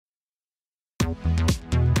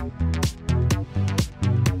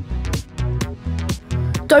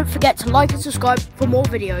Don't forget to like and subscribe for more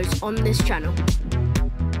videos on this channel.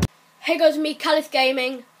 Hey guys, me, Caliph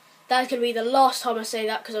Gaming. That's going to be the last time I say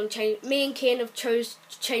that because me and Kian have chose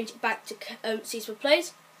to change it back to Seasford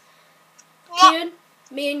Plays. Kian,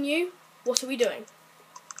 me and you, what are we doing?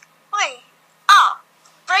 We are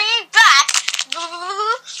bringing back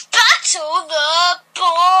Battle the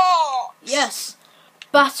Bots! Yes,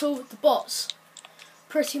 Battle the Bots.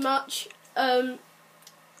 Pretty much,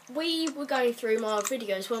 we were going through my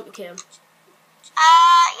videos, weren't we, Kian?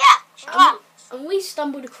 Yeah. And we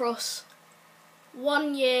stumbled across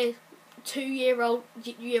 1 year, 2 year old,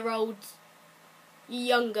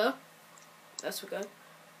 younger. There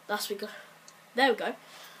we go.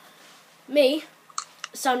 Me,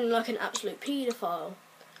 sounding like an absolute paedophile.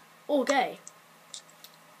 Or gay.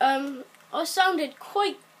 I sounded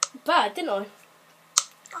quite bad, didn't I?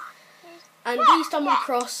 And we stumbled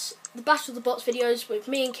across the Battle of the Bots videos with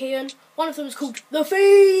me and Kian. One of them was called The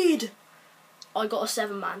Feed. I got a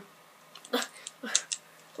 7-man.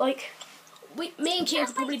 Like, me and Kian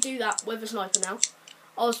could probably do that with a sniper now.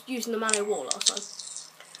 I was using the man of war last time.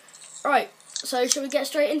 Right, so shall we get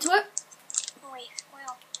straight into it?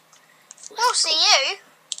 We'll see you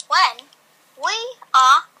when we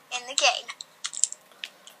are in the game.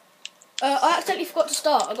 I accidentally forgot to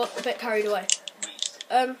start. I got a bit carried away.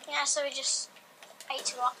 Yeah, so we just ate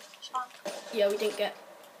 2 up. It's fine. Yeah, we didn't get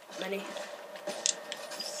many. No,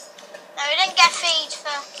 we didn't get feed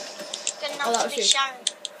for good enough to be shown.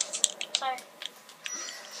 So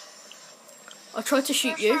I tried to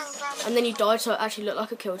shoot you, and then you died, so it actually looked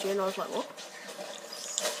like I killed you, and I was like, what?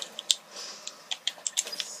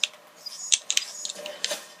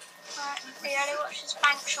 Alright, are you ready to watch this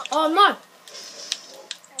bank shot? Oh no!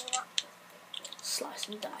 Maybe not. Slice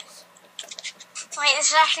and dice. Wait, this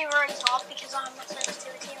is actually really hard because I have my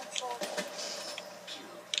sensitivity on 4.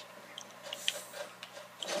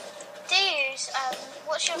 Do you use,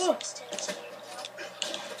 what's your sensitivity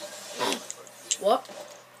usually on? What?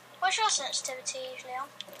 What's your sensitivity usually on?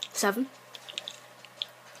 7.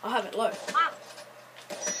 I have it low. Wow.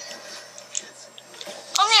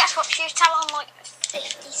 On the Xbox you tell it on like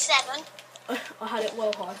 57. I had it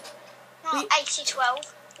well high. Not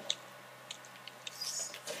 80-12.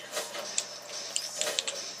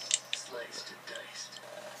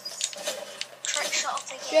 Trick shot of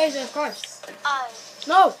the game. Jesus Christ. Oh.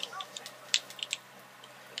 No!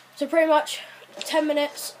 So pretty much 10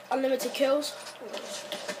 minutes, unlimited kills.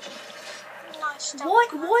 Nice. Why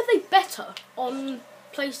are they better on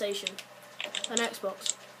PlayStation than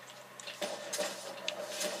Xbox?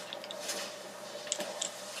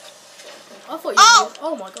 I thought you were...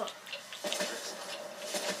 Oh my god.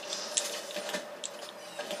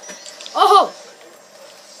 Oh!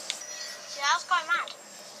 Yeah, that was quite mad.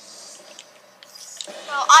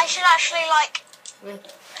 Well, I should actually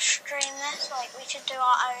stream this. Like, we should do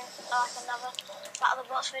our own, another Battle of the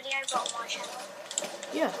Bots video, but on my channel.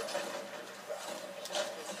 Yeah.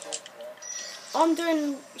 I'm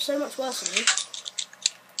doing so much worse than you.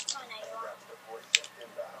 I know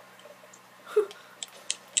you are.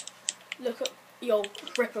 Look at your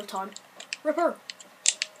Ripper time. Ripper!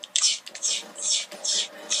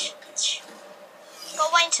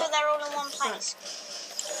 Gotta wait until they're all in one place.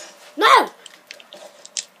 No!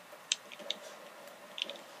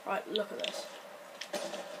 Right, look at this.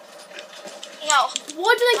 Yo.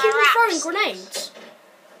 Why do they keep on throwing grenades?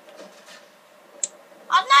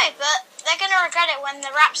 I don't know, but they're gonna regret it when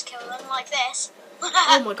the raps kill them like this.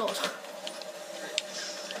 Oh my god.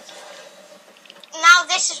 Now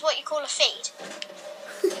this is what you call a feed.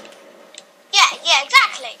 Yeah,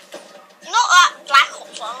 exactly. Not that Black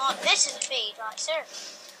Ops one, like this is a feed, like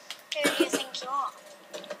seriously. Who do you think you are?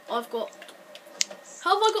 How have I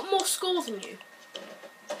got more score than you?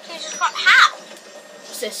 You just got how?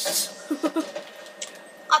 Assists.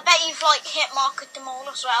 I bet you've hit marked them all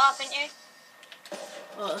as well, haven't you?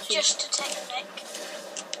 Oh, that's just to take a pic.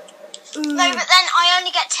 Ooh. No, but then I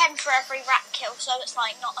only get 10 for every rap kill, so it's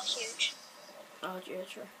not a huge. Oh, yeah,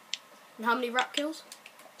 true. And how many rap kills?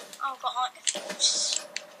 I've got 80-12.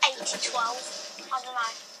 I don't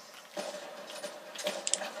know.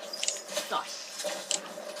 Nice.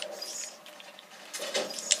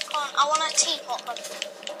 Come on, I want a teapot them.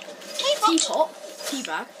 Teapot? Teapot?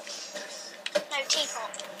 Teabag? No,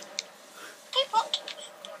 teapot. Teapot.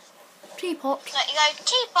 Teapot. No, you go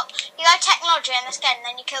teapot, you go technology in this game, and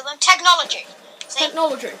then you kill them. Technology. See?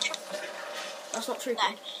 Technology. That's not true.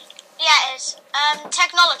 No. Yeah, it is.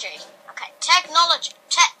 Technology. Okay, technology.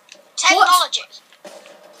 Technology. What?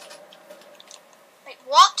 Wait,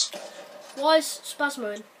 what? Why is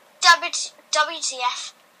Spasmo in?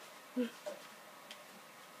 WTF.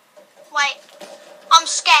 Wait, I'm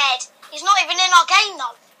scared. He's not even in our game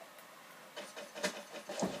though.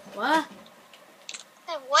 What?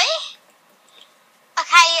 We?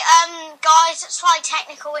 Okay, guys, slight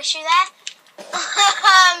technical issue there.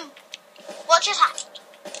 What just happened?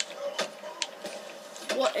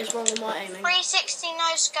 What is wrong with my aiming? 360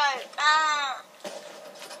 no scope.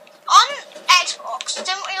 On Xbox,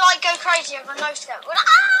 didn't we like go crazy over no scope? We're like,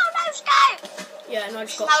 no scope! Yeah, and I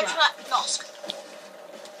just got No flat. scope, not scope.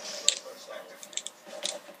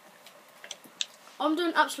 I'm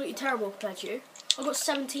doing absolutely terrible compared to you. I've got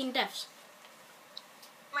 17 deaths.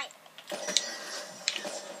 Wait.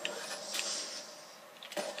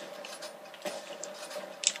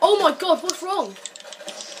 Oh my god, what's wrong?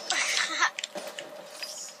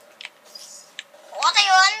 What are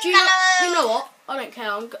you on? You know what? I don't care.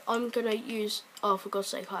 I'm gonna use. Oh, for God's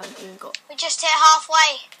sake, I haven't even got. We just hit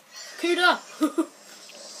halfway. Kuda.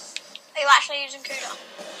 Are you actually using Kuda?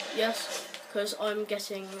 Yes, because I'm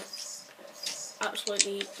getting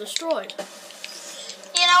absolutely destroyed.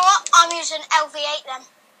 You know what? I'm using LV8 then.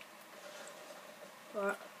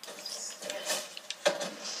 Alright.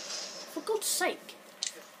 For God's sake.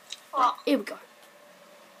 What? Here we go.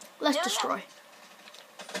 Let's Do it. destroy.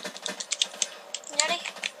 You ready?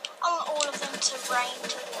 I want all of them to rain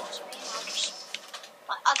towards me,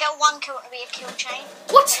 and I'll get one kill to be a kill chain.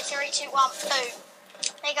 What? Okay, 3, 2, 1, boom.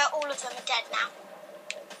 There you go, all of them are dead now.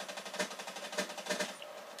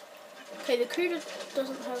 Okay, the Kuda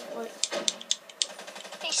doesn't have like.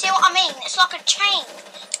 You see what I mean? It's like a chain.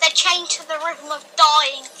 They're chained to the rhythm of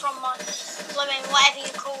dying from my blooming, whatever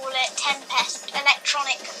you call it, Tempest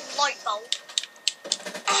electronic light bulb.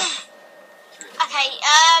 Okay,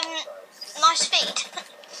 nice speed.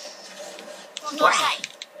 What do I say?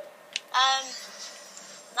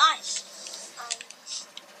 Nice.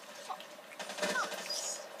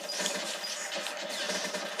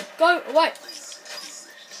 Go away.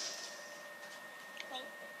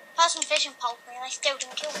 Person fishing pole me and they still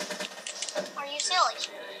didn't kill me. Are you silly?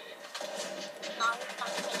 No, don't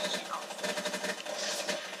finish it off.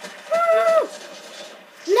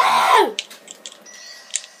 No!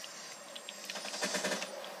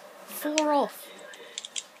 4 off.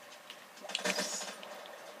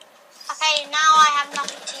 Okay, now I have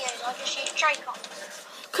nothing to use. I'll just use Dracon.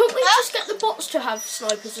 Couldn't we just get the bots to have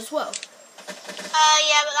snipers as well?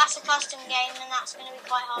 Yeah, but that's a custom game and that's going to be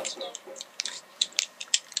quite hard to do.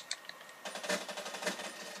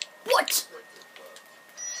 What?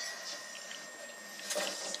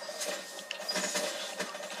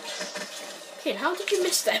 Kid, how did you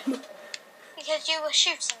miss them? Because you were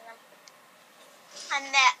shooting them.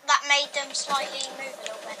 And that made them slightly move a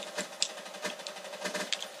little bit.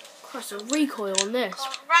 Christ, a recoil on this. Go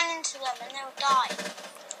on, run into them and they'll die.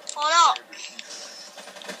 Or not.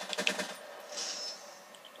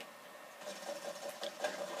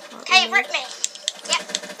 Okay, rip me. Yep.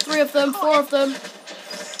 3 of them, 4 of them.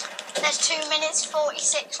 There's 2 minutes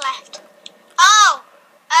 46 left. Oh!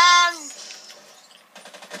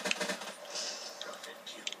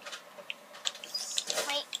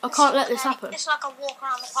 Wait. I can't let this happen. It's like a walk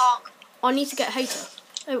around the park. I need to get a hater.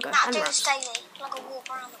 There we go. Nah, And do Raps. this daily. Like a walk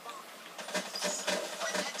around the park.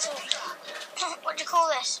 So, what do you call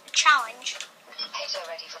this? A challenge? Hater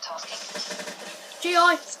ready for tasking.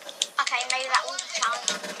 GI. Okay, maybe that was a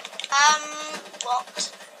challenge.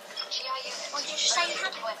 What? GI unit. What did you say you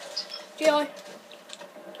had? GI.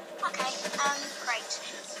 Okay, great.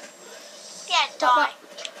 Yeah, Got die.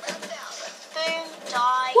 Boom,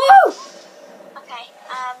 die. Woo! Okay,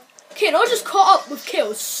 Kid, I just caught up with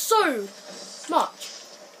kills so much.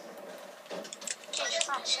 Jesus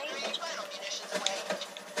Christ,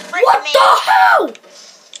 What the hell?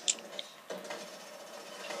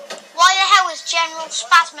 Why the hell is General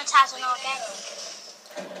Spasmataz in our game?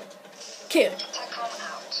 Kid, TACOM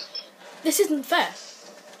out. this isn't fair.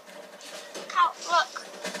 Look.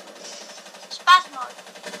 Spasmo.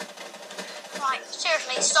 Right,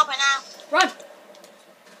 seriously, stop it now. Run.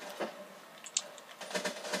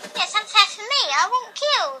 Yeah, it's unfair for me. I want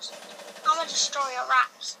kills. I'm gonna destroy your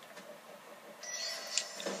Raps.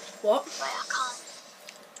 What? Wait, I can't.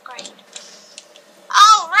 Great.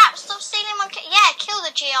 Oh, Raps, stop stealing my kill. Yeah, kill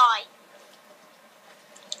the GI.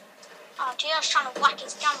 Oh, GI's trying to whack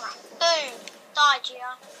his camera. Boom. Die,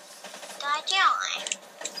 GI. Die, GI.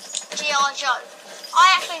 GI Joe.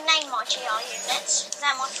 I actually named my GI units.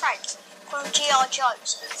 They're my friends. Call them GI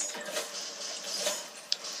Joes.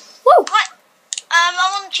 Woo! Right. I'm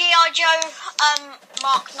on GI Joe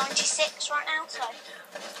Mark 96 right now, so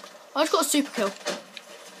I just got a super kill.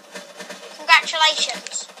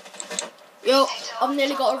 congratulations. Yo, I've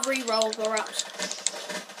nearly got a re-roll of the wraps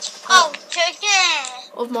Oh, yeah.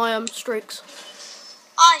 of my streaks.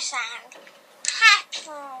 I sound happy.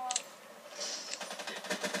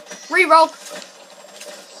 Re-roll.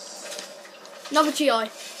 Another GI.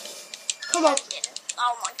 Come on.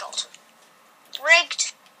 Oh my god.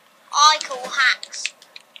 Rigged. I call hacks.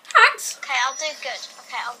 Hacks. Okay, I'll do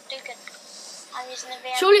good. I'm using the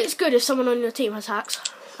VM. Surely it's good if someone on your team has hacks,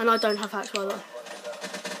 and I don't have hacks, by the way.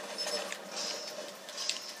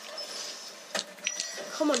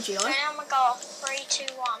 Come on, GI. Okay, I'm gonna go off. 3, 2,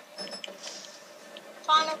 1.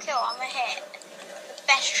 Final kill. I'm gonna hit the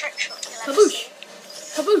best trick shot you'll ever Kaboosh.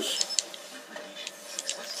 see. Kaboosh.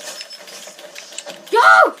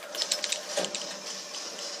 Yo!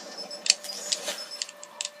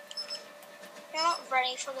 You're not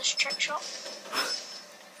ready for this trick shot.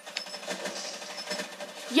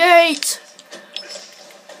 Yeet!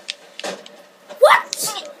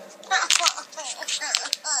 What?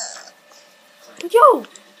 Yo!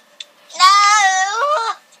 No.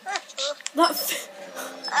 That.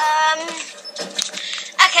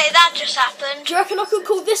 Okay, that just happened. Do you reckon I could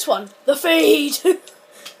call this one the feed?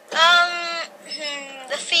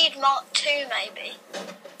 The feed Mark 2 maybe.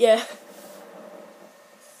 Yeah.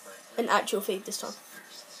 An actual feed this time.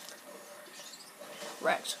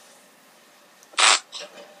 Wrecked.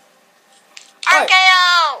 Right.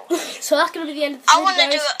 RKO! So that's going to be the end of the I video, want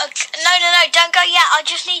to guys. do no, don't go yet. I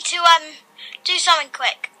just need to do something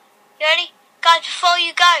quick. You ready? Guys, before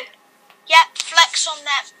you go. Yep, flex on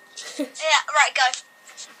them. Yeah, right, go.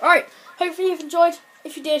 Alright, hopefully you've enjoyed.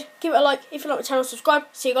 If you did, give it a like. If you like the channel, subscribe.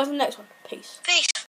 See you guys in the next one. Peace. Peace.